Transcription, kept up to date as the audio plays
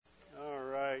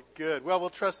good. Well, we'll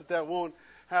trust that that won't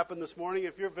happen this morning.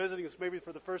 If you're visiting us maybe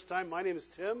for the first time, my name is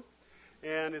Tim,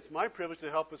 and it's my privilege to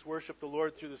help us worship the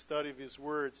Lord through the study of His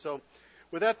Word. So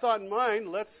with that thought in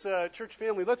mind, let's, church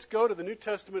family, let's go to the New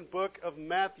Testament book of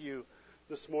Matthew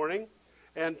this morning.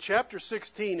 And chapter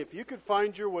 16, if you could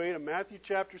find your way to Matthew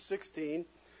chapter 16.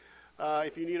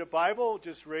 If you need a Bible,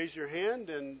 just raise your hand,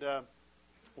 and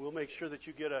we'll make sure that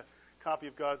you get a copy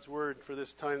of God's Word for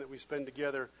this time that we spend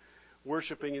together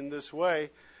worshiping in this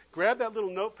way. Grab that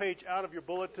little note page out of your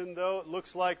bulletin, though. It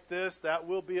looks like this. That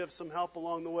will be of some help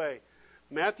along the way.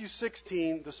 Matthew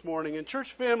 16 this morning. And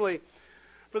church family,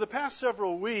 for the past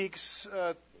several weeks,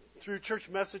 through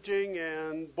church messaging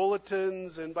and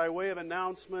bulletins and by way of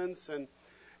announcements and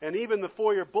even the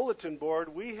foyer bulletin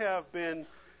board, we have been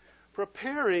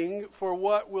preparing for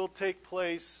what will take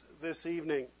place this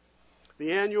evening.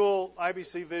 The annual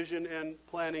IBC Vision and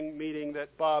Planning meeting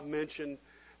that Bob mentioned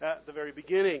at the very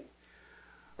beginning.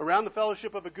 Around the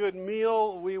fellowship of a good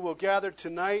meal, we will gather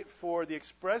tonight for the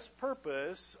express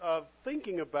purpose of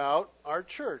thinking about our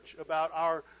church, about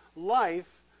our life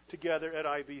together at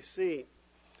IBC.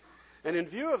 And in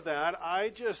view of that, I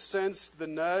just sensed the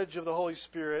nudge of the Holy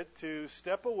Spirit to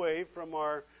step away from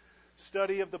our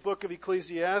study of the book of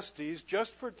Ecclesiastes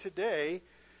just for today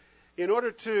in order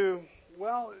to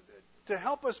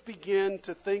help us begin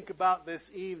to think about this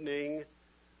evening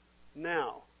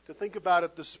now, to think about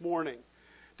it this morning,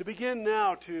 to begin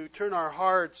now to turn our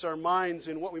hearts, our minds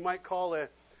in what we might call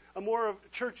a more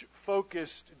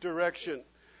church-focused direction.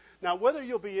 Now, whether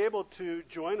you'll be able to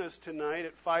join us tonight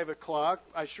at 5 o'clock,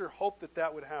 I sure hope that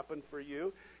that would happen for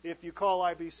you. If you call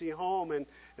IBC home and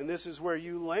this is where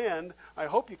you land, I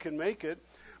hope you can make it.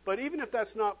 But even if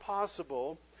that's not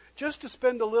possible, just to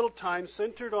spend a little time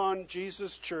centered on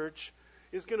Jesus' church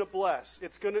is going to bless.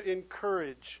 It's going to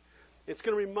encourage. It's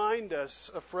going to remind us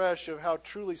afresh of how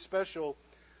truly special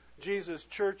Jesus'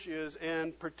 church is,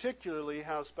 and particularly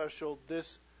how special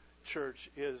this church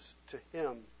is to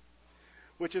Him.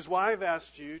 Which is why I've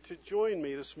asked you to join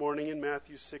me this morning in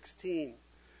Matthew 16.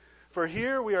 For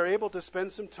here we are able to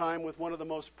spend some time with one of the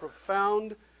most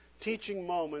profound teaching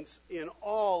moments in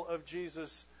all of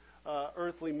Jesus'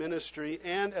 earthly ministry,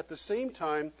 and at the same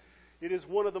time, it is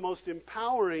one of the most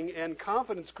empowering and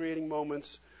confidence-creating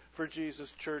moments for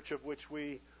Jesus' church, of which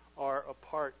we are a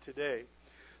part today.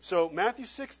 So Matthew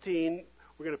 16,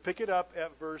 we're going to pick it up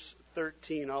at verse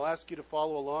 13. I'll ask you to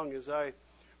follow along as I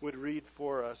would read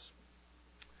for us.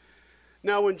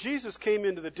 Now, when Jesus came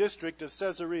into the district of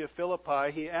Caesarea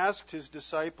Philippi, he asked his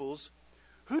disciples,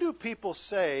 "Who do people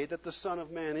say that the Son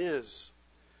of Man is?"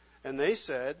 And they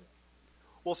said,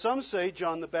 "Well, some say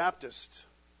John the Baptist,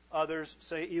 others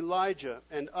say Elijah,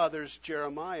 and others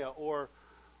Jeremiah or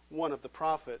one of the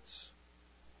prophets."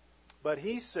 But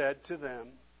he said to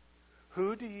them,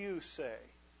 "Who do you say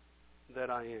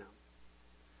that I am?"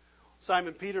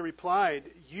 Simon Peter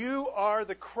replied, "You are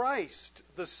the Christ,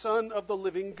 the Son of the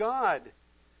living God."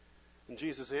 And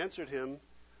Jesus answered him,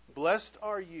 "Blessed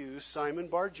are you, Simon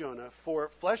Bar-Jonah, for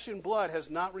flesh and blood has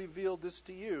not revealed this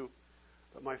to you,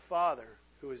 but my Father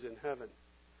who is in heaven.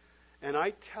 And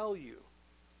I tell you,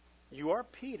 you are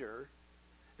Peter,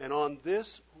 and on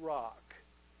this rock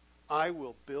I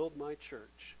will build my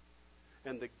church,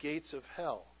 and the gates of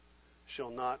hell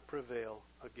shall not prevail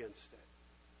against it."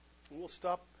 And we'll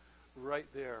stop right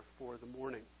there for the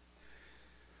morning.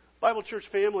 Bible Church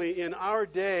family, in our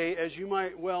day, as you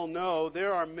might well know,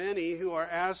 there are many who are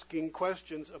asking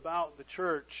questions about the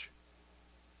church,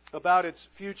 about its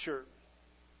future.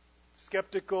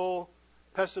 Skeptical,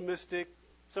 pessimistic,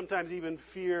 sometimes even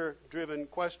fear-driven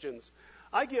questions.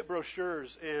 I get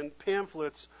brochures and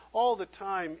pamphlets all the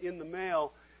time in the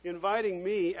mail inviting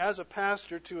me as a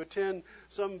pastor to attend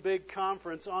some big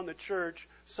conference on the church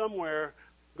somewhere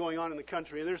going on in the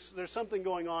country. And there's something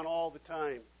going on all the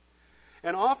time.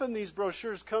 And often these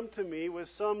brochures come to me with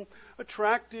some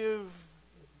attractive,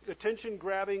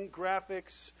 attention-grabbing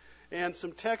graphics and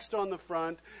some text on the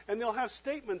front, and they'll have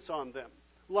statements on them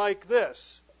like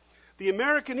this: "The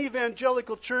American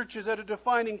Evangelical Church is at a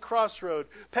defining crossroad.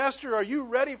 Pastor, are you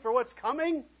ready for what's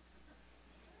coming?"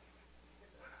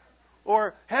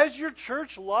 Or, "Has your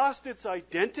church lost its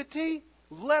identity?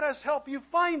 Let us help you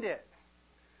find it."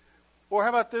 Or how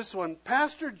about this one?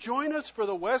 "Pastor, join us for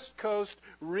the West Coast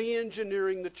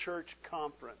Re-Engineering the Church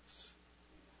Conference."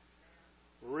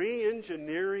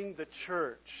 Re-engineering the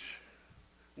church.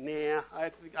 Nah,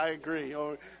 I agree.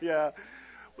 Oh, yeah.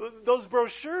 Those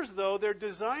brochures, though, they're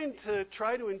designed to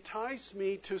try to entice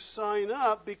me to sign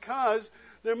up because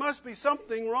there must be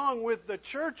something wrong with the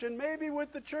church and maybe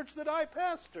with the church that I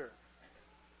pastor.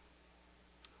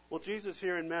 Well, Jesus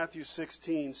here in Matthew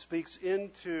 16 speaks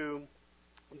into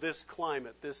this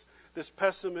climate, this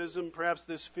pessimism, perhaps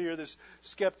this fear, this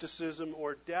skepticism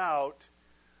or doubt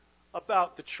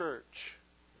about the church.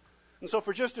 And so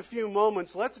for just a few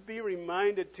moments, let's be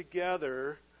reminded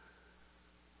together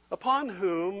upon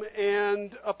whom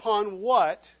and upon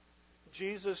what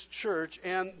Jesus' church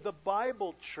and the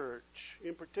Bible church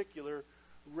in particular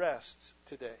rests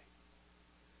today.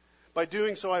 By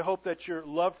doing so, I hope that your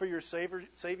love for your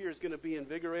Savior is going to be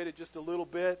invigorated just a little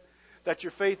bit, that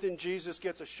your faith in Jesus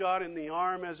gets a shot in the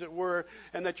arm, as it were,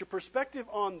 and that your perspective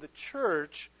on the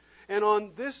church and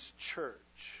on this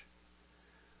church,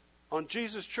 on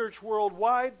Jesus' church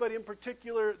worldwide, but in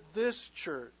particular this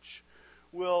church,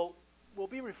 will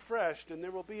be refreshed, and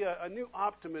there will be a new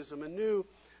optimism, a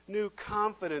new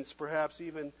confidence, perhaps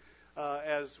even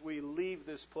as we leave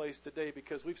this place today,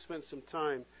 because we've spent some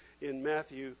time in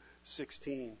Matthew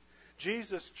 16.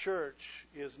 Jesus' church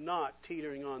is not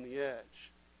teetering on the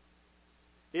edge.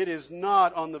 It is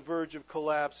not on the verge of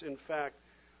collapse. In fact,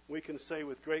 we can say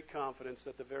with great confidence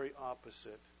that the very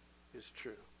opposite is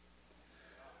true.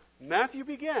 Matthew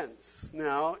begins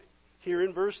now here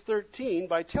in verse 13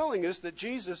 by telling us that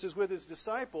Jesus is with his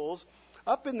disciples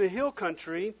up in the hill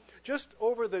country just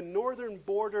over the northern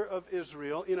border of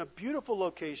Israel in a beautiful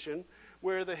location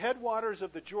where the headwaters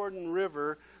of the Jordan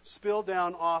River spill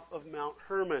down off of Mount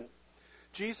Hermon.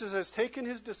 Jesus has taken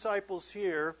his disciples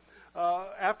here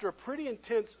after a pretty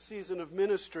intense season of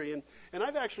ministry, and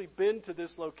I've actually been to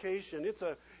this location.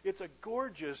 It's a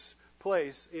gorgeous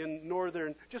place in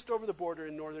just over the border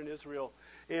in northern Israel,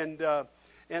 and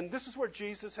this is where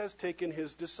Jesus has taken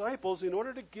his disciples in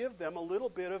order to give them a little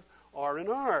bit of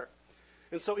R&R.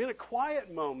 And so in a quiet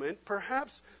moment,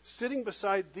 perhaps sitting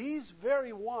beside these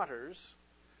very waters,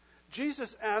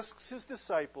 Jesus asks his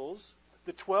disciples,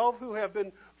 the 12 who have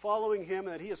been following him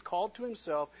and that he has called to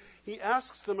himself, he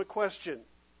asks them a question.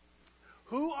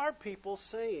 Who are people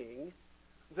saying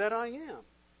that I am?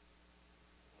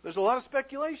 There's a lot of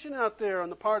speculation out there on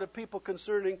the part of people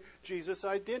concerning Jesus'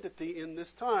 identity in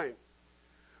this time.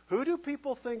 Who do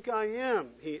people think I am?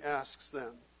 He asks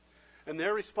them. And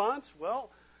their response, well,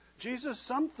 Jesus,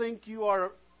 some think you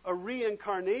are a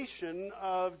reincarnation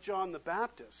of John the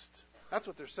Baptist. That's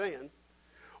what they're saying.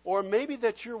 Or maybe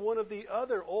that you're one of the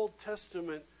other Old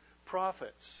Testament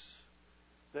prophets,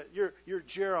 that you're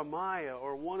Jeremiah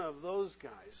or one of those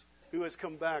guys who has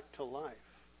come back to life.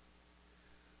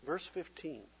 Verse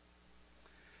 15.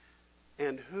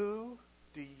 And who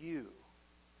do you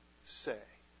say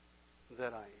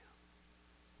that I am?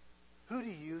 Who do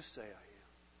you say I am?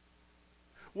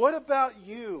 What about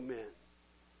you, men?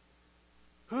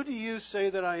 Who do you say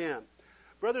that I am?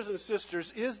 Brothers and sisters,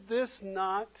 is this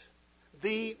not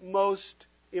the most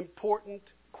important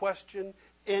question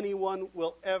anyone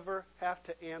will ever have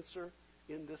to answer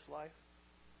in this life?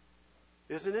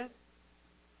 Isn't it?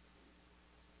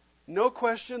 No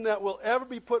question that will ever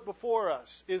be put before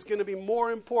us is going to be more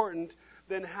important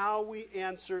than how we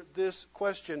answer this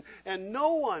question. And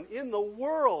no one in the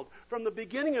world, from the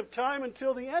beginning of time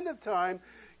until the end of time,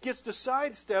 gets to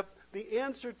sidestep the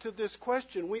answer to this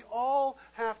question. We all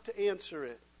have to answer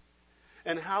it.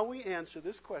 And how we answer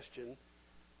this question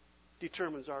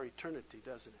determines our eternity,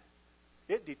 doesn't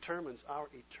it? It determines our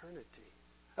eternity.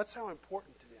 That's how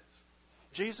important it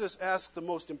is. Jesus asked the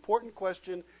most important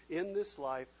question in this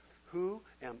life: who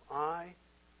am I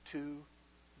to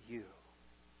you?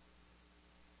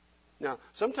 Now,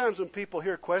 sometimes when people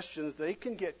hear questions, they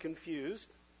can get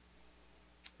confused,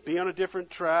 be on a different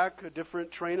track, a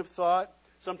different train of thought.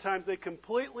 Sometimes they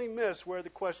completely miss where the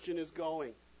question is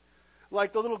going.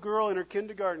 Like the little girl in her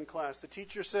kindergarten class. The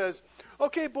teacher says,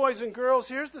 okay, boys and girls,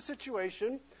 here's the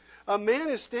situation. A man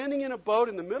is standing in a boat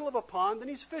in the middle of a pond and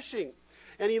he's fishing.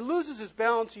 And he loses his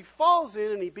balance, he falls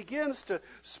in, and he begins to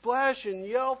splash and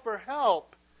yell for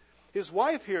help. His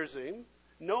wife hears him,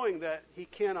 knowing that he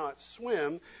cannot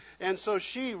swim, and so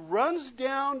she runs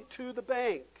down to the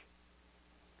bank.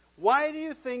 Why do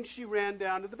you think she ran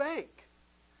down to the bank?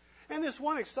 And this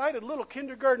one excited little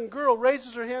kindergarten girl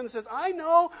raises her hand and says, I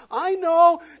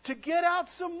know, to get out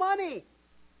some money.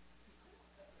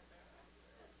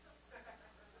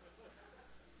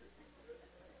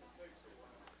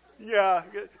 Yeah.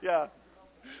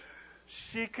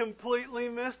 She completely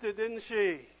missed it, didn't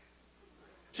she?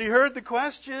 She heard the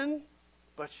question,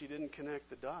 but she didn't connect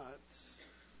the dots.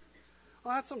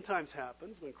 Well, that sometimes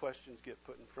happens when questions get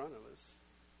put in front of us.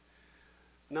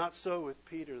 Not so with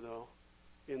Peter, though,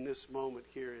 in this moment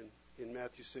here in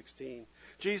Matthew 16.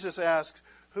 Jesus asks,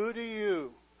 who do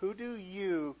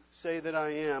you say that I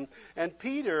am? And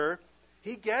Peter,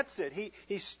 he gets it.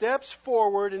 He steps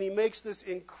forward and he makes this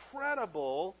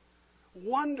incredible,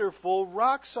 wonderful,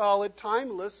 rock-solid,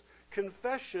 timeless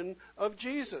confession of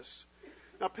Jesus.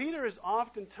 Now, Peter is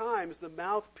oftentimes the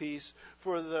mouthpiece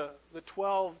for the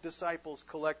 12 disciples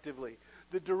collectively,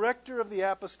 the director of the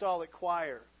apostolic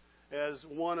choir, as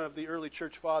one of the early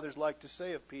church fathers liked to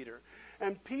say of Peter.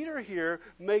 And Peter here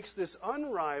makes this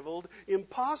unrivaled,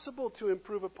 impossible to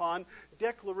improve upon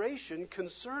declaration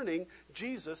concerning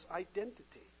Jesus'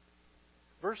 identity.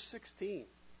 Verse 16,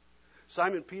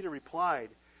 Simon Peter replied,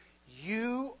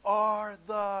 "You are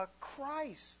the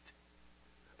Christ,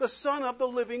 the Son of the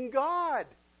living God."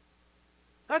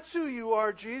 That's who you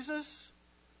are, Jesus.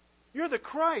 You're the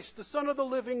Christ, the Son of the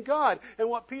living God. And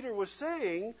what Peter was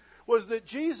saying was that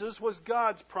Jesus was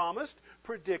God's promised,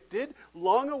 predicted,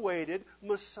 long-awaited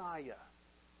Messiah.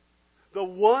 The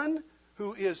one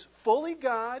who is fully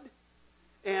God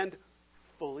and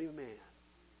fully man.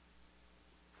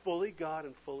 Fully God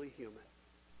and fully human.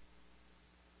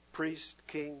 Priest,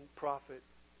 king, prophet,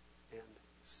 and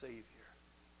Savior.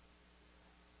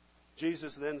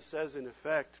 Jesus then says, in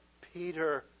effect,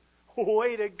 Peter,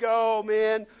 way to go,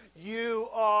 man. You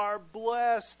are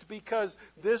blessed because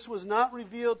this was not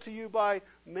revealed to you by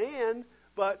man,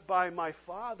 but by my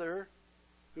Father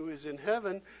who is in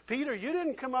heaven. Peter, you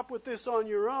didn't come up with this on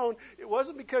your own. It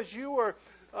wasn't because you were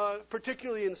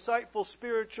particularly insightful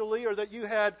spiritually, or that you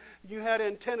had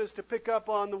antennas to pick up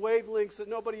on the wavelengths that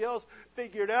nobody else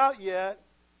figured out yet.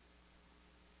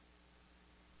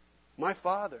 My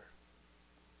Father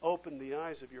opened the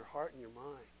eyes of your heart and your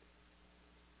mind.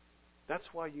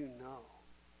 That's why you know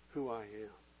who I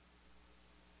am.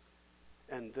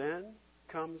 And then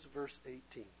comes verse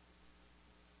 18,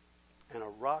 and a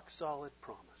rock-solid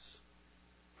promise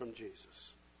from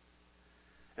Jesus.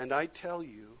 And I tell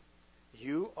you,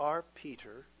 you are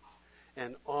Peter,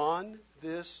 and on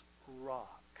this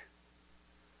rock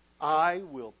I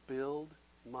will build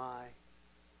my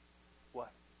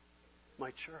what?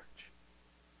 My church.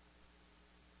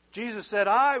 Jesus said,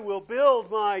 I will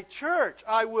build my church.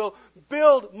 I will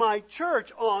build my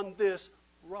church on this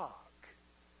rock.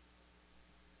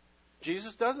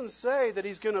 Jesus doesn't say that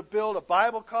he's going to build a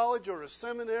Bible college or a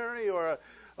seminary or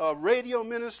a radio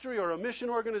ministry or a mission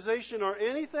organization or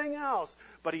anything else.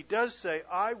 But he does say,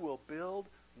 I will build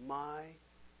my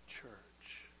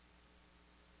church.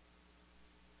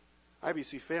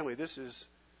 IBC family, this is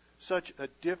such a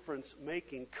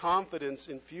difference-making,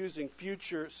 confidence-infusing,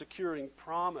 future-securing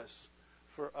promise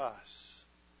for us.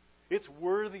 It's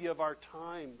worthy of our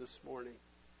time this morning.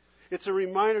 It's a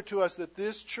reminder to us that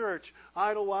this church,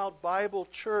 Idlewild Bible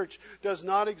Church, does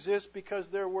not exist because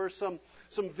there were some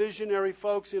visionary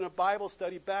folks in a Bible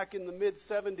study back in the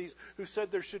mid-'70s who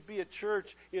said there should be a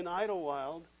church in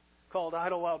Idlewild called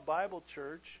Idlewild Bible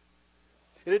Church.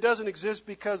 And it doesn't exist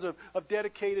because of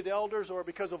dedicated elders or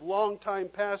because of longtime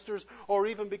pastors or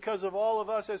even because of all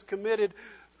of us as committed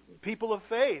people of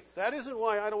faith. That isn't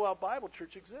why Idlewild Bible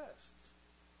Church exists.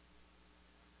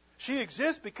 She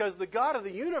exists because the God of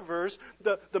the universe,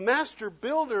 the master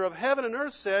builder of heaven and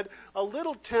earth, said, a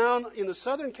little town in the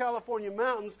Southern California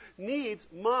mountains needs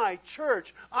my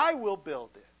church. I will build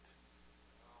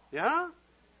it. Yeah?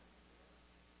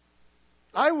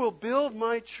 I will build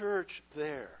my church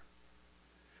there.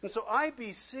 And so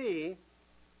IBC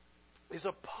is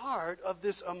a part of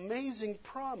this amazing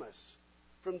promise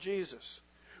from Jesus.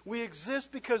 We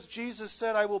exist because Jesus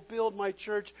said, I will build my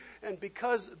church. And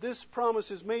because this promise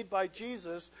is made by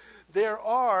Jesus, there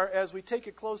are, as we take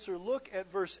a closer look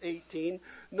at verse 18,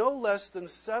 no less than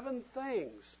 7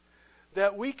 things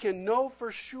that we can know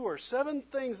for sure. 7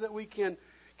 things that we can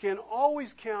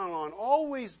always count on,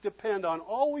 always depend on,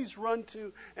 always run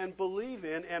to and believe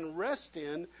in and rest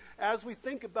in as we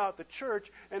think about the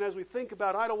church and as we think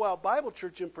about Idlewild Bible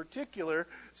Church in particular.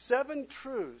 7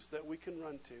 truths that we can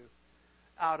run to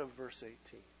out of verse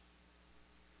 18.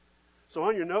 So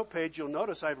on your note page, you'll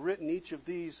notice I've written each of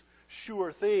these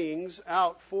sure things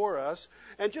out for us.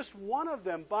 And just one of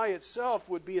them by itself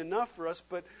would be enough for us.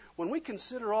 But when we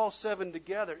consider all 7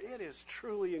 together, it is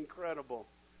truly incredible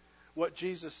what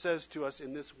Jesus says to us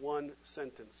in this one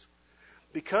sentence.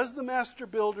 Because the master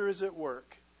builder is at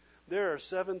work, there are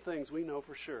 7 things we know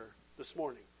for sure this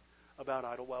morning about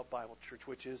Idlewild Bible Church,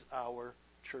 which is our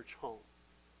church home.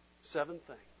 7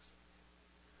 things.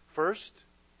 First,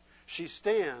 she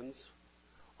stands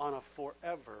on a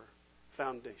forever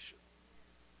foundation.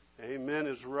 Amen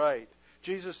is right.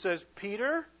 Jesus says,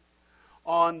 Peter,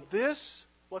 on this,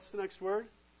 what's the next word?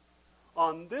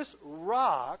 On this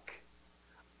rock,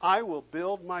 I will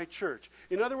build my church.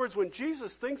 In other words, when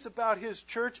Jesus thinks about his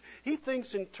church, he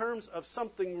thinks in terms of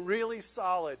something really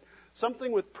solid,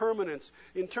 something with permanence,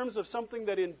 in terms of something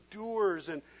that endures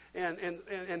and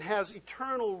has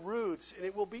eternal roots, and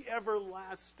it will be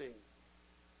everlasting.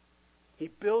 He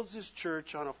builds his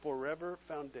church on a forever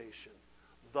foundation,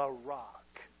 the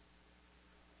rock.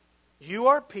 You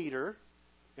are Peter,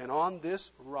 and on this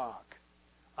rock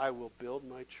I will build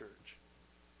my church.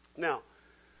 Now,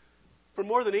 for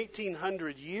more than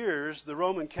 1,800 years, the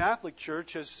Roman Catholic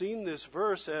Church has seen this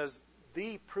verse as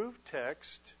the proof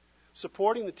text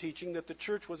supporting the teaching that the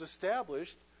church was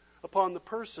established upon the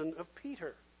person of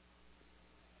Peter.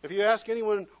 If you ask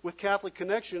anyone with Catholic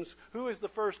connections, who is the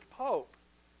first pope?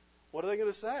 What are they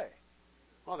going to say?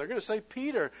 Oh, they're going to say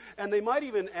Peter. And they might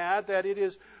even add that it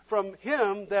is from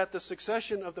him that the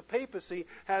succession of the papacy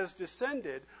has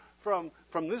descended. From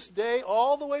this day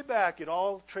all the way back, it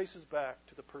all traces back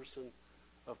to the person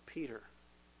of Peter.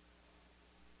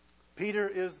 Peter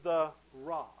is the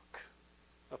rock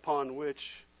upon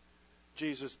which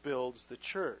Jesus builds the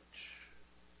church.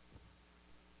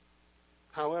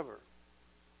 However,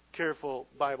 careful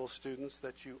Bible students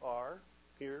that you are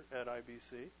here at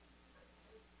IBC,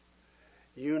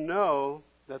 you know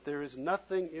that there is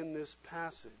nothing in this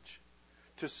passage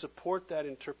to support that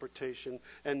interpretation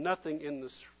and nothing in the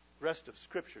rest of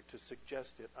Scripture to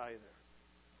suggest it either.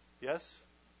 Yes?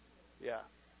 Yeah.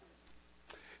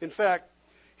 In fact,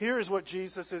 here is what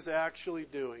Jesus is actually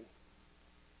doing.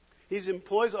 He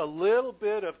employs a little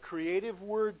bit of creative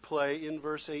wordplay in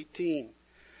verse 18.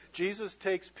 Jesus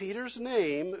takes Peter's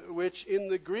name, which in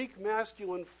the Greek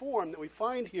masculine form that we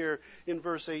find here in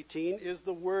verse 18 is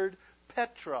the word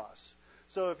Petros.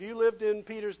 So if you lived in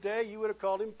Peter's day, you would have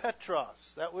called him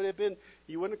Petros. That would have been,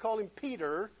 you wouldn't have called him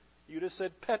Peter, you'd have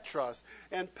said Petros.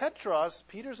 And Petros,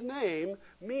 Peter's name,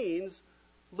 means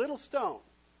little stone.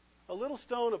 A little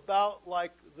stone about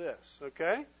like this,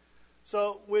 okay?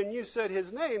 So when you said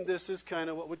his name, this is kind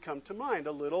of what would come to mind,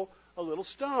 a little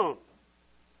stone.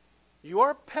 You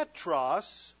are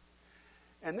Petros.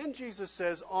 And then Jesus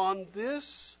says, on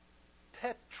this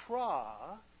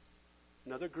Petra,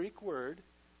 another Greek word,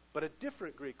 but a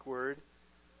different Greek word,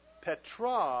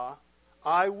 Petra,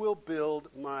 I will build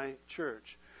my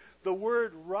church. The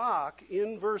word rock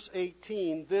in verse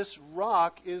 18, this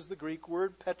rock is the Greek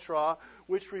word Petra,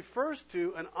 which refers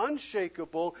to an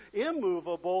unshakable,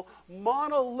 immovable,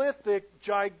 monolithic,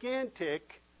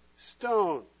 gigantic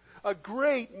stone. A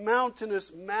great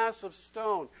mountainous mass of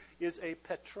stone is a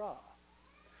Petra.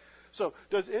 So,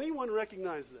 does anyone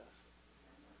recognize this?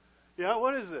 Yeah,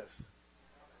 what is this?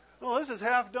 Well, this is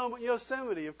Half Dome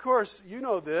Yosemite. Of course, you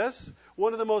know this.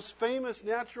 One of the most famous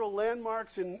natural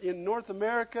landmarks in North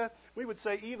America, we would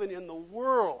say even in the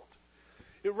world.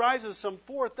 It rises some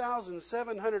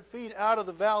 4,700 feet out of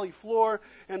the valley floor,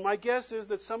 and my guess is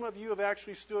that some of you have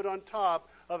actually stood on top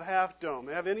of Half Dome.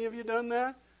 Have any of you done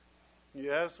that?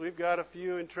 Yes, we've got a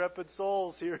few intrepid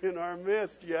souls here in our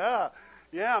midst. Yeah,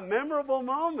 memorable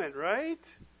moment, right?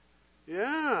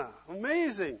 Yeah,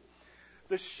 amazing.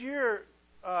 The sheer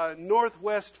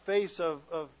northwest face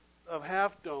of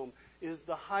Half Dome is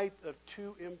the height of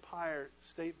two Empire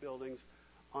State Buildings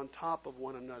on top of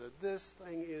one another. This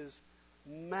thing is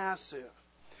massive.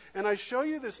 And I show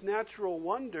you this natural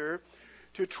wonder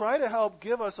to try to help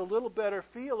give us a little better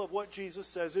feel of what Jesus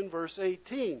says in verse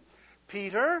 18.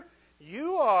 Peter,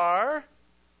 you are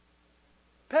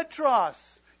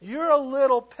Petros. You're a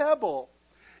little pebble.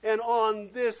 And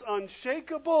on this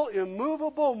unshakable,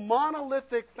 immovable,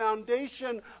 monolithic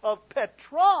foundation of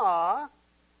Petra,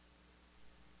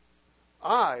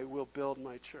 I will build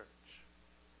my church.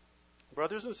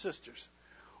 Brothers and sisters,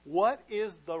 what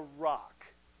is the rock?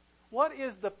 What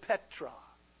is the Petra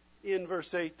in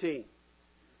verse 18?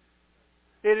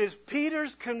 It is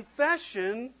Peter's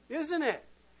confession, isn't it?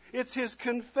 It's his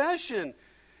confession.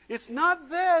 It's not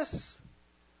this.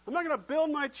 I'm not going to build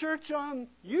my church on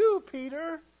you,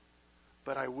 Peter,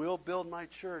 but I will build my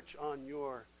church on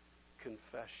your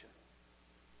confession.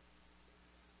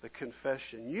 The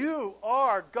confession. You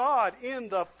are God in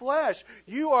the flesh.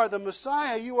 You are the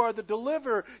Messiah. You are the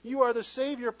deliverer. You are the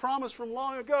Savior promised from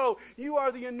long ago. You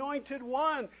are the anointed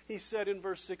one, he said in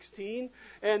verse 16.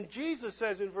 And Jesus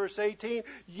says in verse 18,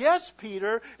 yes,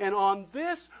 Peter, and on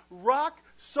this rock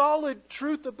solid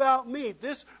truth about me,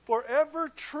 this forever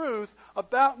truth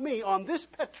about me, on this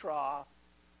Petra,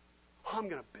 I'm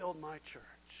going to build my church.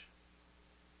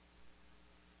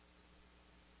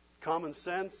 Common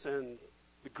sense and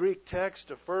the Greek text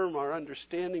affirm our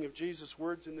understanding of Jesus'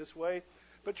 words in this way.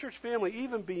 But church family,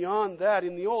 even beyond that,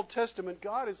 in the Old Testament,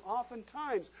 God is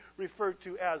oftentimes referred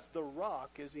to as the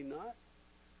rock, is he not?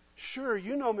 Sure,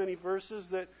 you know many verses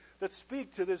that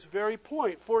speak to this very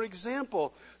point. For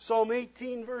example, Psalm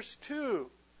 18, verse 2.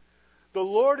 The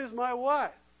Lord is my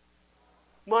what?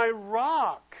 My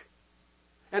rock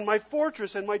and my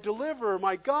fortress and my deliverer,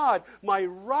 my God, my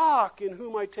rock in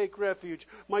whom I take refuge,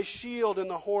 my shield and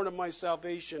the horn of my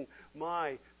salvation,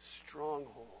 my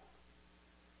stronghold.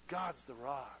 God's the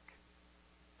rock.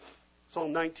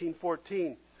 Psalm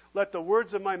 19:14. Let the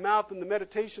words of my mouth and the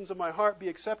meditations of my heart be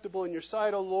acceptable in your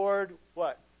sight, O Lord.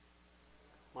 What?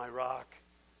 My rock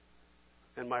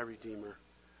and my redeemer.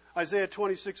 Isaiah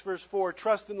 26 verse 4.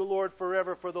 Trust in the Lord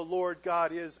forever, for the Lord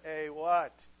God is a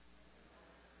what?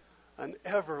 An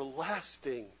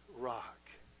everlasting rock.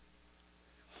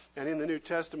 And in the New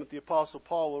Testament, the Apostle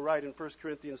Paul will write in 1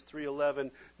 Corinthians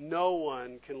 3:11, no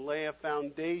one can lay a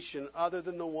foundation other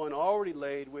than the one already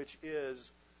laid, which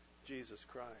is Jesus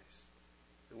Christ.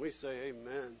 And we say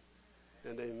amen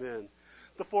and amen.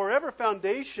 The forever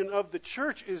foundation of the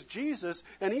church is Jesus,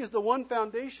 and He's the one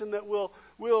foundation that will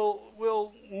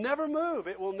never move.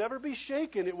 It will never be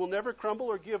shaken. It will never crumble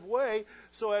or give way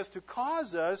so as to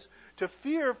cause us to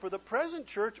fear for the present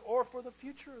church or for the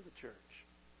future of the church.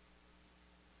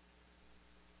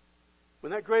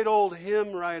 When that great old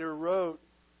hymn writer wrote,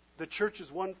 the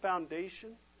church's one foundation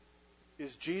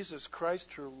is Jesus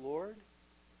Christ her Lord,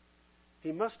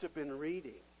 he must have been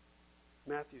reading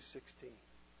Matthew 16.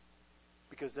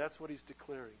 Because that's what he's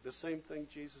declaring. The same thing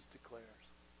Jesus declares.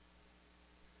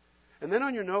 And then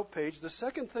on your note page, the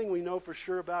second thing we know for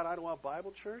sure about Idlewild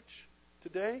Bible Church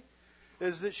today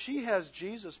is that she has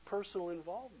Jesus' personal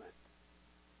involvement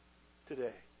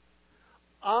today.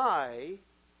 I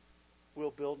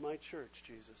will build my church,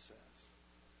 Jesus says.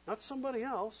 Not somebody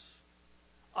else.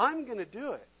 I'm going to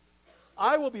do it.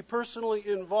 I will be personally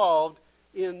involved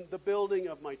in the building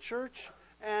of my church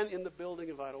and in the building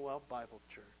of Idlewild Bible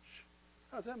Church.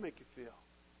 How does that make you feel?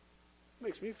 It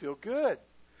makes me feel good.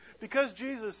 Because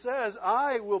Jesus says,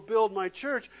 I will build my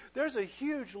church, there's a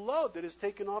huge load that is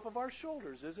taken off of our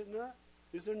shoulders, is it not?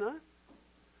 Is there not?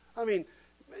 I mean,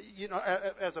 you know,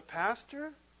 as a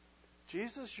pastor,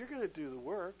 Jesus, you're going to do the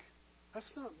work.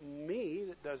 That's not me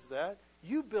that does that.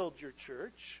 You build your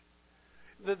church.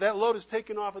 That load is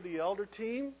taken off of the elder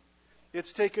team.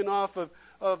 It's taken off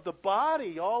of the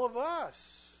body, all of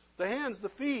us. The hands, the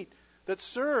feet that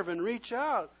serve and reach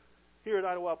out here at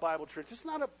Idlewild Bible Church. It's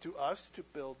not up to us to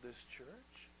build this church.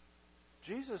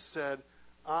 Jesus said,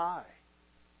 I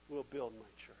will build my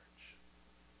church.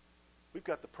 We've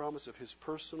got the promise of His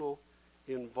personal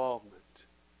involvement.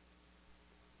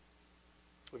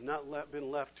 We've not been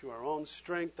left to our own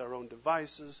strength, our own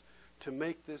devices, to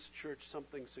make this church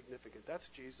something significant. That's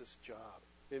Jesus' job.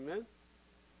 Amen?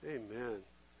 Amen.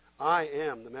 I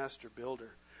am the master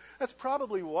builder. That's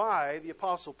probably why the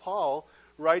Apostle Paul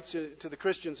writes to the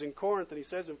Christians in Corinth, and he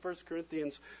says in 1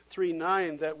 Corinthians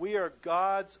 3:9 that we are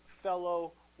God's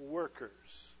fellow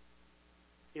workers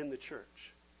in the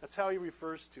church. That's how he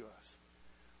refers to us.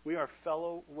 We are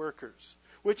fellow workers,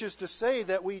 which is to say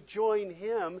that we join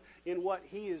Him in what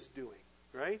He is doing,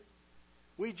 right?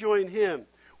 We join Him.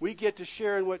 We get to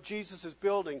share in what Jesus is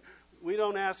building. We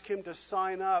don't ask Him to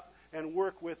sign up and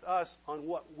work with us on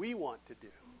what we want to do.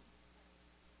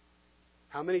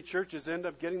 How many churches end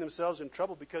up getting themselves in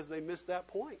trouble because they miss that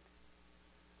point?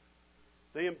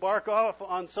 They embark off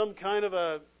on some kind of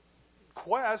a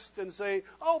quest and say,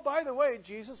 oh, by the way,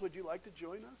 Jesus, would you like to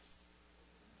join us?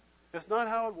 That's not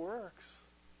how it works.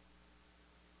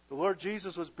 The Lord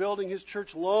Jesus was building His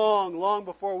church long, long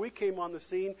before we came on the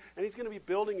scene, and He's going to be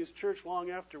building His church long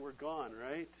after we're gone,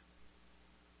 right?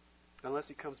 Unless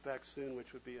He comes back soon,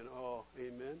 which would be an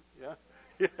amen. Yeah?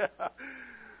 Yeah.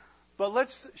 But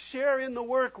let's share in the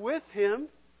work with Him.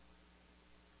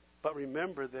 But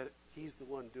remember that He's the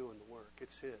one doing the work.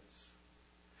 It's His.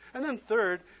 And then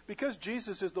third, because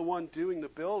Jesus is the one doing the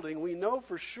building, we know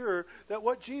for sure that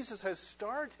what Jesus has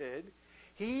started,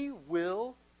 He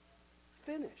will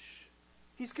finish.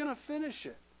 He's going to finish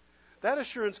it. That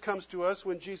assurance comes to us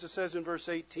when Jesus says in verse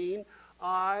 18,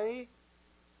 I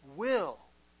will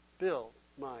build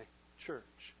my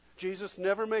church. Jesus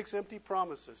never makes empty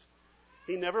promises.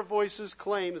 He never voices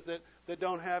claims that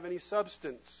don't have any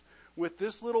substance. With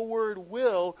this little word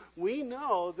will, we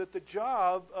know that the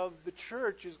job of the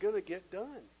church is going to get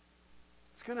done.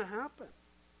 It's going to happen.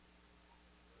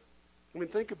 I mean,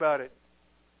 think about it.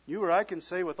 You or I can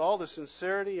say with all the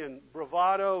sincerity and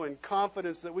bravado and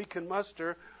confidence that we can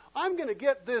muster, I'm going to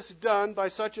get this done by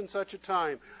such and such a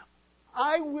time.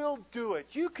 I will do it.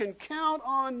 You can count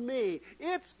on me.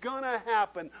 It's going to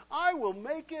happen. I will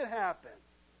make it happen.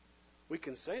 We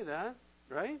can say that,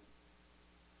 right?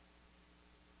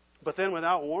 But then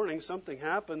without warning, something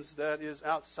happens that is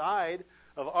outside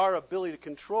of our ability to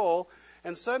control,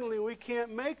 and suddenly we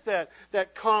can't make that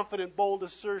confident, bold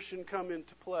assertion come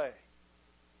into play.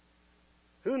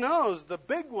 Who knows? The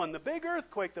big one, the big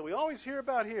earthquake that we always hear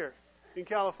about here in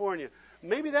California.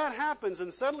 Maybe that happens,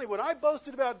 and suddenly what I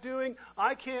boasted about doing,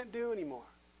 I can't do anymore.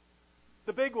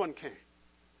 The big one came.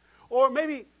 Or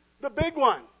maybe the big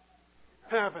one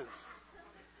happens.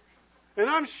 And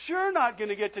I'm sure not going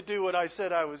to get to do what I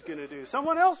said I was going to do.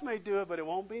 Someone else may do it, but it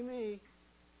won't be me.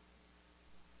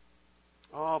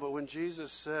 Oh, but when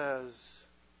Jesus says,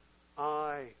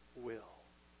 I will.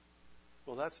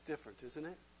 Well, that's different, isn't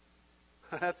it?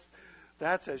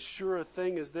 That's as sure a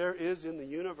thing as there is in the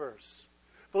universe.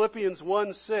 Philippians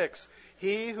 1:6.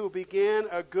 He who began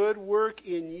a good work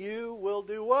in you will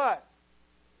do what?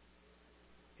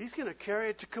 He's going to carry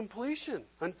it to completion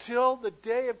until the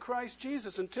day of Christ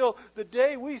Jesus, until the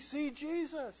day we see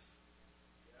Jesus.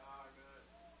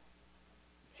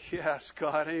 Yes,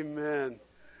 God, amen.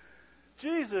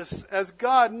 Jesus, as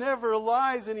God, never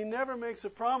lies, and He never makes a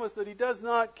promise that He does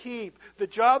not keep. The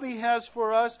job He has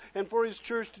for us and for His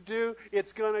church to do,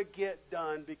 it's going to get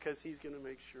done because He's going to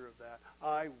make sure of that.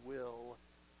 I will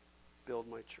build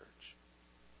my church.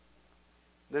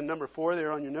 Then number 4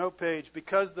 there on your note page,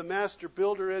 because the master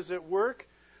builder is at work,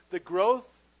 the growth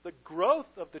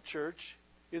of the church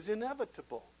is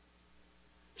inevitable.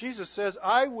 Jesus says,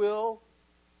 I will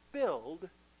build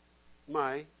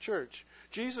my church.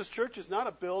 Jesus' church is not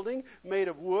a building made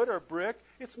of wood or brick.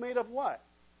 It's made of what?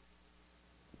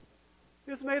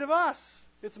 It's made of us.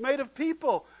 It's made of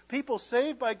people. People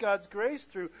saved by God's grace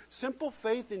through simple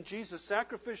faith in Jesus'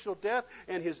 sacrificial death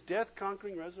and His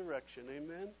death-conquering resurrection.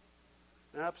 Amen?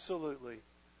 Absolutely.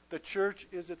 The church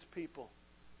is its people.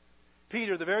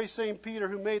 Peter, the very same Peter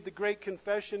who made the great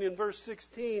confession in verse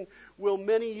 16, will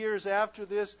many years after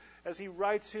this, as he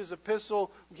writes his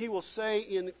epistle, he will say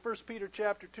in 1 Peter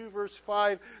chapter 2, verse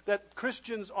 5, that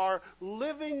Christians are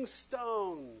living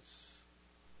stones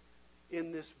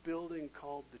in this building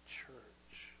called the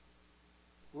church.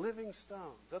 Living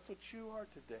stones. That's what you are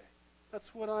today.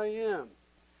 That's what I am.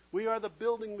 We are the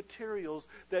building materials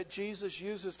that Jesus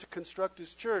uses to construct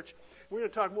His church. We're going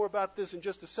to talk more about this in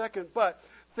just a second, but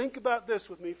think about this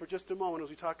with me for just a moment as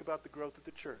we talk about the growth of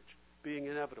the church being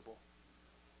inevitable.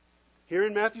 Here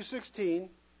in Matthew 16,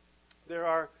 there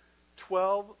are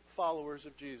 12 followers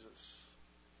of Jesus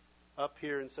up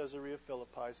here in Caesarea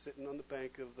Philippi, sitting on the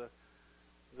bank of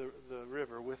the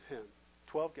river with Him.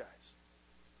 12 guys.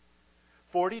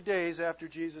 40 days after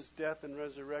Jesus' death and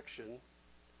resurrection,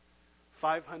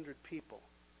 500 people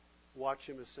watch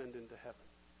Him ascend into heaven.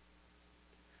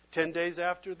 10 days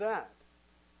after that,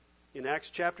 in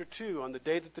Acts chapter 2, on the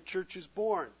day that the church is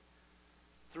born,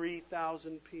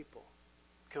 3,000 people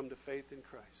come to faith in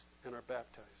Christ and are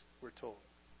baptized, we're told.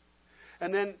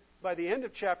 And then by the end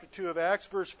of chapter 2 of Acts,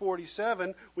 verse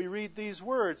 47, we read these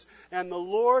words, and the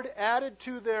Lord added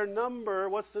to their number,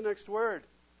 what's the next word?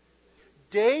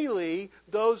 Daily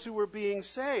those who were being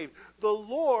saved. The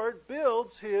Lord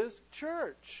builds His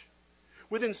church.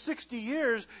 Within 60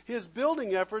 years, His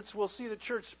building efforts will see the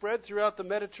church spread throughout the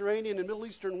Mediterranean and Middle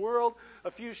Eastern world.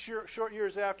 A few short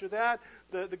years after that,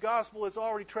 the gospel has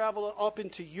already traveled up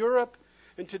into Europe.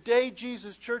 And today,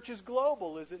 Jesus' church is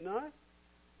global, is it not?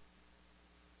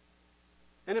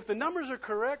 And if the numbers are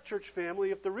correct, church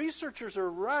family, if the researchers are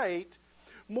right,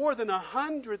 more than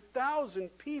 100,000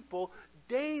 people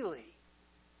daily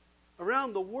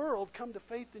around the world come to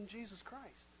faith in Jesus Christ.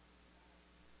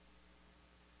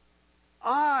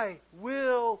 I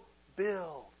will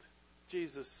build,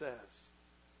 Jesus says.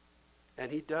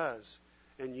 And He does.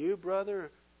 And you,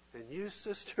 brother, and you,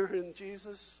 sister, in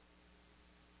Jesus,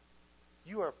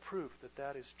 you are proof that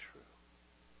that is true.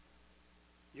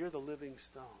 You're the living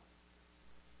stone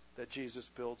that Jesus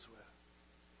builds with.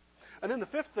 And then the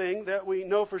fifth thing that we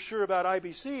know for sure about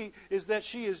IBC is that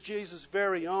she is Jesus'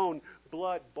 very own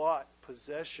blood-bought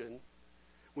possession.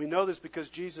 We know this because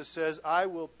Jesus says, I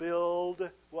will build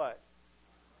what?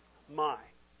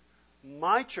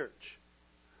 My church.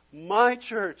 My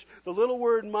church. The little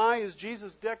word my is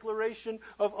Jesus' declaration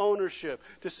of ownership.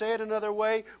 To say it another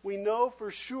way, we know for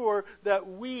sure that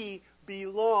we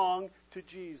belong to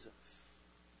Jesus.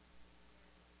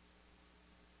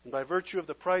 And by virtue of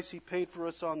the price He paid for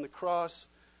us on the cross,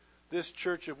 this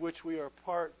church of which we are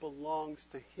part belongs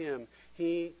to Him.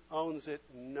 He owns it,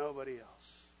 nobody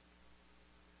else.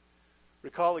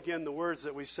 Recall again the words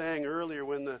that we sang earlier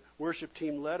when the worship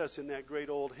team led us in that great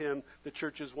old hymn, The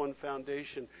Church is One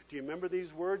Foundation. Do you remember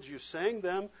these words? You sang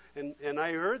them, and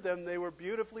I heard them. They were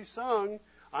beautifully sung.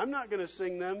 I'm not going to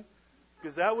sing them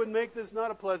because that would make this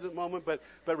not a pleasant moment, but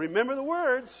remember the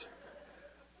words.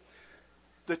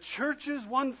 The church's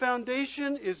one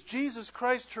foundation is Jesus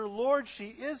Christ, her Lord. She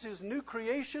is His new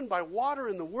creation by water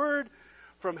and the Word.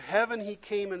 From heaven he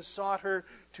came and sought her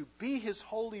to be his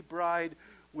holy bride.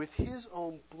 With his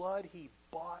own blood he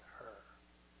bought her,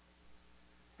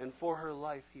 and for her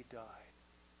life he died.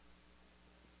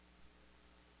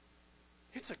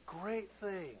 It's a great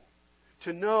thing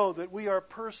to know that we are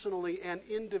personally and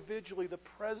individually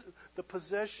the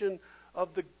possession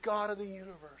of the God of the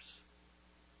universe.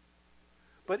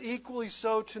 But equally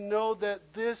so to know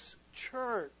that this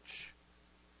church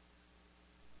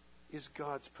is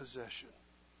God's possession.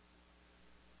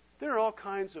 There are all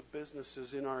kinds of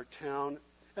businesses in our town,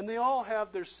 and they all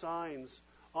have their signs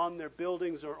on their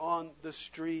buildings or on the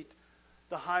street,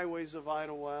 the highways of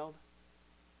Idlewild.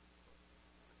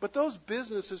 But those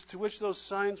businesses to which those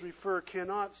signs refer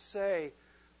cannot say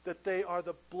that they are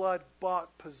the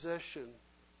blood-bought possession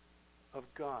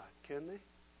of God, can they?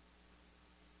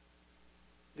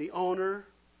 The owner,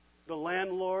 the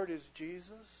landlord is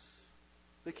Jesus.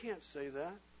 They can't say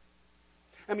that.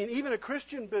 I mean, even a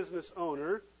Christian business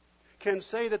owner can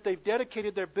say that they've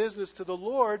dedicated their business to the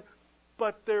Lord,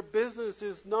 but their business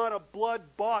is not a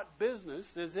blood-bought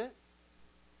business, is it?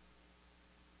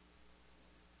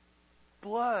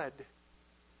 Blood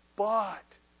bought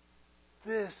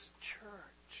this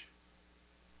church.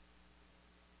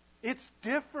 It's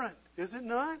different, is it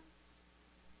not?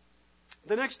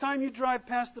 The next time you drive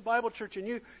past the Bible church and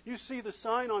you see the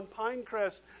sign on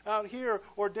Pinecrest out here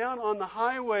or down on the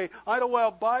highway,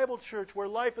 Idlewild Bible Church, where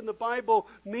life and the Bible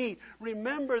meet,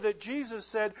 remember that Jesus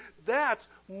said, that's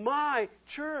my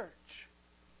church.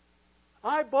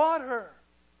 I bought her.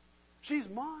 She's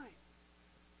mine.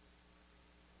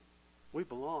 We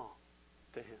belong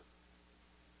to Him.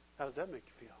 How does that make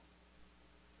you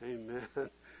feel? Amen.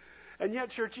 And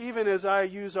yet, church, even as I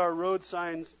use our road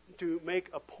signs to make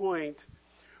a point,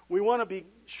 we want to be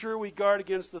sure we guard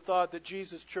against the thought that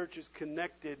Jesus' church is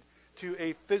connected to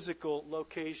a physical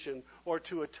location or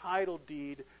to a title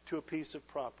deed to a piece of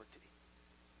property.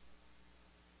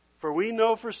 For we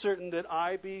know for certain that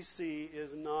IBC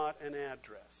is not an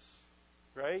address,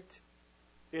 right?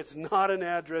 It's not an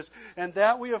address. And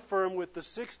that we affirm with the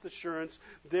sixth assurance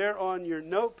there on your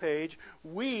note page.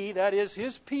 We, that is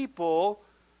His people,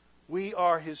 we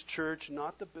are His church,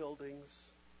 not the buildings,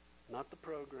 not the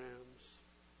programs.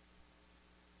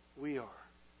 We are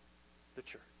the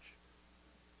church.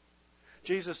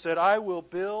 Jesus said, I will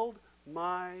build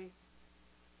my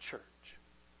church.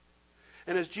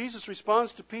 And as Jesus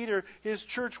responds to Peter, His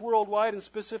church worldwide, and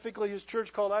specifically His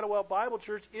church called Idlewild Bible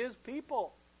Church, is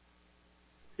people.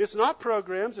 It's not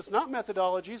programs, it's not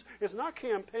methodologies, it's not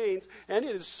campaigns, and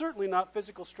it is certainly not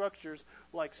physical structures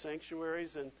like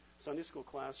sanctuaries and Sunday school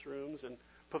classrooms and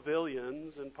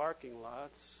pavilions and parking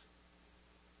lots.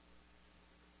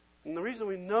 And the reason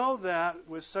we know that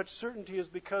with such certainty is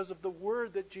because of the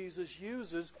word that Jesus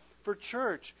uses for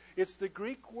church. It's the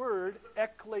Greek word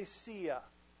ekklesia.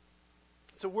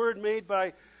 It's a word made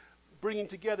by bringing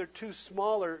together two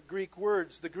smaller Greek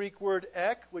words. The Greek word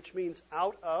ek, which means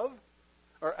out of,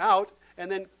 or out,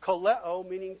 and then kaleo,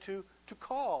 meaning to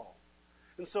call.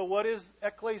 And so what is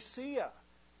ekklesia?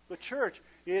 The church.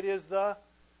 It is the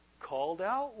called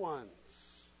out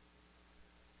ones.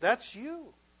 That's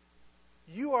you.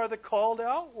 You are the called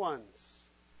out ones.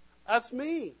 That's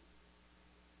me.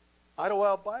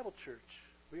 Idlewild Bible Church.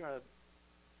 We are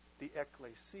the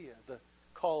ekklesia, the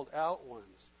called out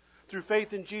ones. Through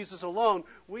faith in Jesus alone,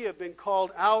 we have been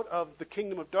called out of the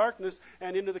kingdom of darkness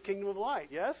and into the kingdom of light.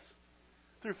 Yes?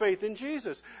 Through faith in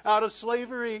Jesus. Out of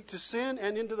slavery to sin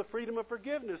and into the freedom of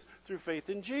forgiveness through faith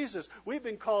in Jesus. We've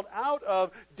been called out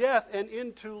of death and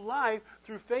into life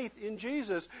through faith in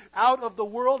Jesus. Out of the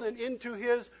world and into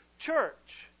His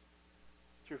church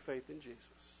through faith in Jesus.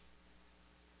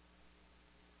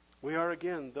 We are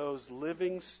again those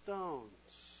living stones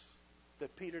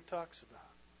that Peter talks about.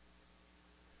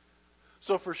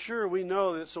 So for sure we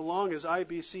know that so long as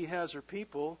IBC has her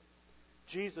people,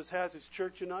 Jesus has His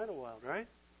church in Idlewild, right?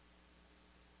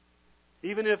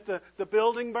 Even if the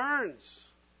building burns,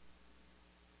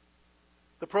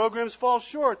 the programs fall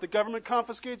short, the government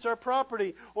confiscates our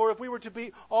property, or if we were to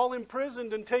be all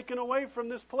imprisoned and taken away from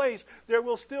this place, there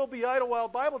will still be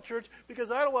Idlewild Bible Church because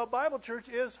Idlewild Bible Church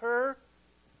is her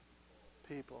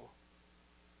people.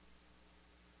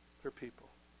 Her people.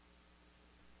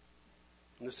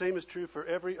 And the same is true for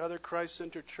every other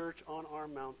Christ-centered church on our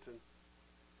mountain.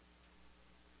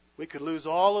 We could lose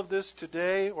all of this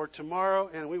today or tomorrow,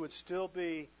 and we would still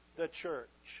be the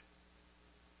church.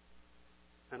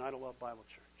 An Idlewild Bible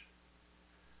Church.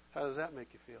 How does that make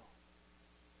you feel?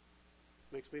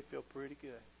 Makes me feel pretty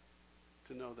good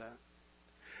to know that.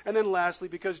 And then lastly,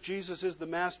 because Jesus is the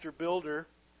master builder,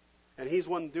 and He's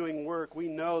one doing work, we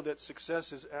know that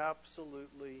success is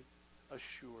absolutely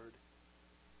assured.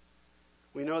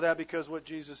 We know that because what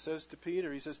Jesus says to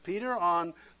Peter. He says, Peter,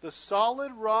 on the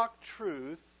solid rock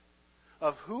truth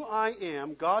of who I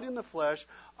am, God in the flesh,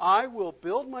 I will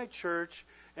build my church,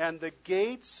 and the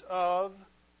gates of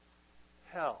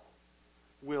hell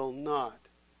will not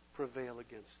prevail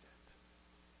against it.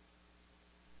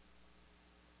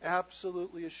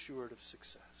 Absolutely assured of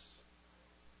success.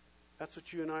 That's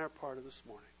what you and I are part of this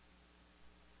morning.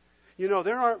 You know,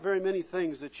 there aren't very many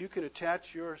things that you can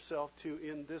attach yourself to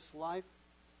in this life,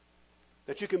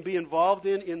 that you can be involved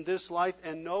in this life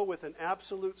and know with an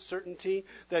absolute certainty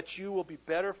that you will be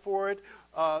better for it,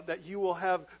 that you will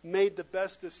have made the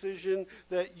best decision,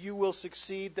 that you will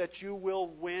succeed, that you will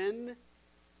win.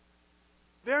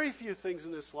 Very few things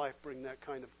in this life bring that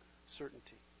kind of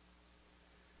certainty.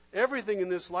 Everything in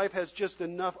this life has just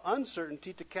enough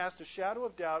uncertainty to cast a shadow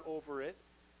of doubt over it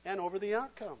and over the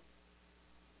outcome.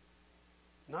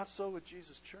 Not so with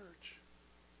Jesus' church.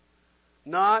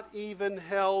 Not even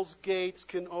hell's gates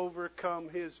can overcome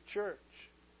his church,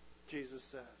 Jesus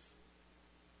says.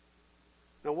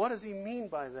 Now, what does he mean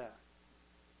by that?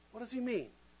 What does he mean?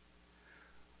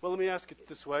 Well, let me ask it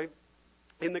this way.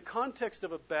 In the context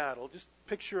of a battle, just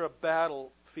picture a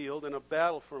battlefield and a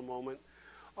battle for a moment.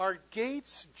 Are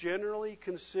gates generally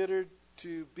considered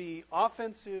to be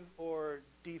offensive or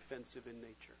defensive in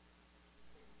nature?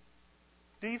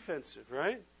 Defensive,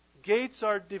 right? Gates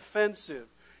are defensive.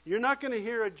 You're not going to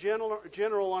hear a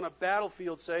general on a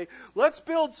battlefield say, let's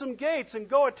build some gates and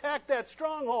go attack that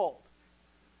stronghold.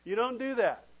 You don't do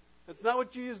that. That's not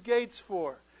what you use gates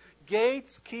for.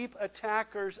 Gates keep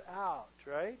attackers out,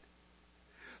 right?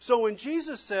 So when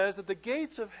Jesus says that the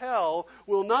gates of hell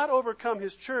will not overcome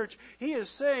his church, he is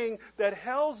saying that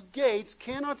hell's gates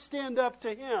cannot stand up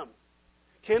to him.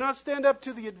 Cannot stand up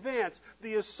to the advance,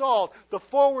 the assault, the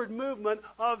forward movement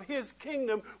of his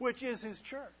kingdom, which is his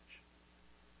church.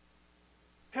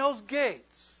 Hell's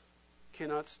gates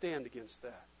cannot stand against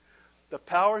that. The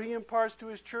power he imparts to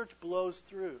his church blows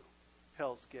through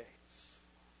hell's gates.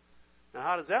 Now,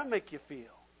 how does that make you feel?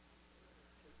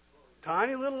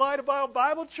 Tiny little light about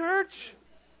Bible church?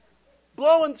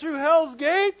 Blowing through hell's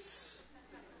gates?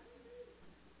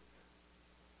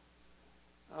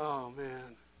 Oh,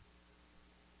 man.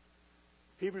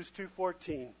 Hebrews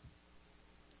 2:14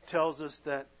 tells us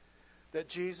that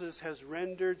Jesus has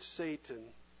rendered Satan,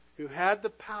 who had the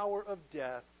power of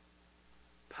death,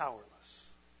 powerless.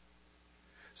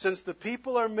 Since the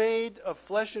people are made of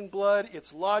flesh and blood,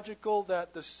 it's logical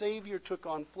that the Savior took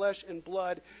on flesh and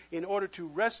blood in order to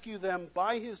rescue them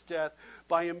by his death.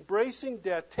 By embracing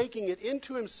death, taking it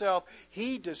into himself,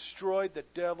 he destroyed the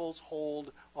devil's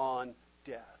hold on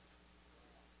death.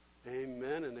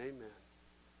 Amen and amen.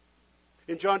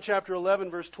 In John chapter 11,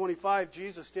 verse 25,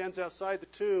 Jesus stands outside the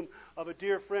tomb of a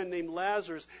dear friend named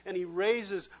Lazarus, and he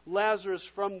raises Lazarus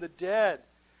from the dead.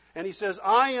 And he says,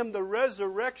 I am the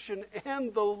resurrection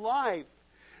and the life.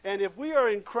 And if we are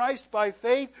in Christ by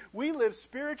faith, we live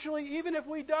spiritually, even if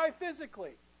we die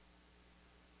physically.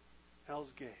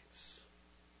 Hell's gates.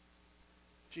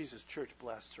 Jesus' church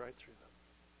blasts right through them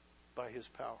by his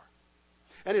power.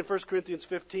 And in 1 Corinthians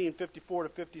 15, 54 to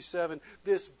 57,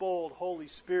 this bold Holy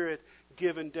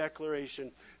Spirit-given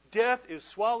declaration. Death is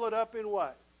swallowed up in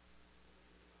what?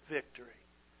 Victory.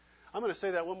 I'm going to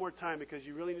say that one more time because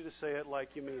you really need to say it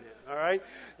like you mean it. All right?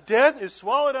 Death is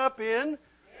swallowed up in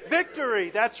victory.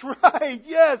 That's right.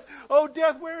 Yes. Oh,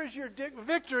 death, where is your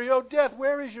victory? Oh, death,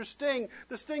 where is your sting?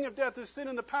 The sting of death is sin,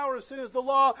 and the power of sin is the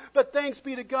law. But thanks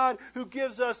be to God who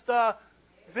gives us the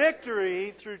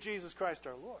victory through Jesus Christ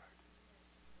our Lord.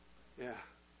 Yeah.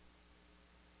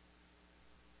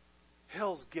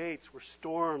 Hell's gates were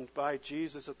stormed by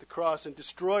Jesus at the cross and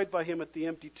destroyed by him at the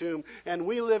empty tomb. And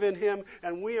we live in him,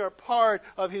 and we are part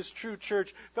of his true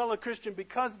church. Fellow Christian,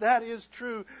 because that is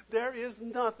true, there is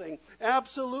nothing,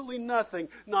 absolutely nothing,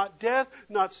 not death,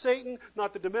 not Satan,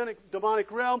 not the demonic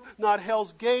realm, not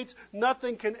hell's gates,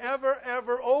 nothing can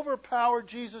ever overpower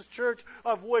Jesus' church,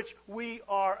 of which we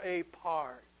are a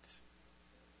part.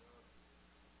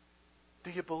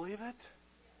 Do you believe it?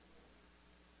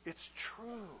 It's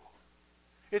true.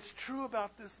 It's true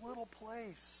about this little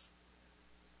place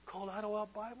called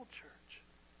Idlewild Bible Church.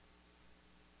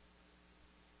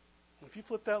 If you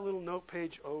flip that little note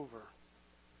page over,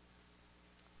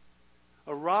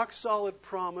 a rock-solid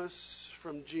promise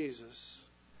from Jesus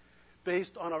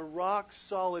based on a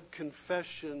rock-solid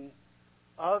confession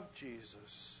of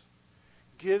Jesus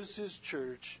gives his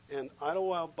church, and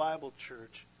Idlewild Bible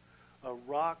Church, a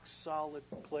rock-solid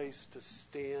place to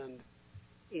stand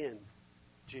in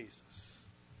Jesus.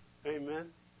 Amen?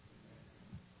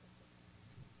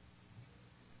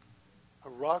 A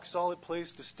rock-solid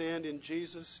place to stand in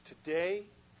Jesus today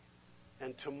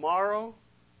and tomorrow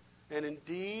and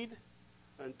indeed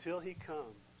until He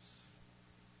comes.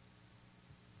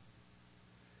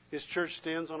 His church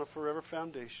stands on a forever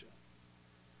foundation.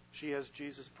 She has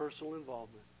Jesus' personal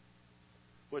involvement.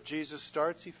 What Jesus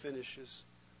starts, He finishes.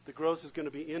 The growth is going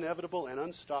to be inevitable and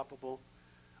unstoppable.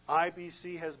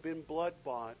 IBC has been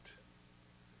blood-bought.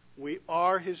 We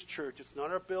are His church. It's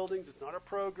not our buildings. It's not our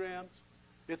programs.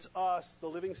 It's us, the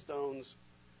living stones.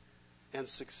 And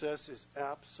success is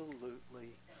absolutely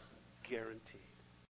guaranteed.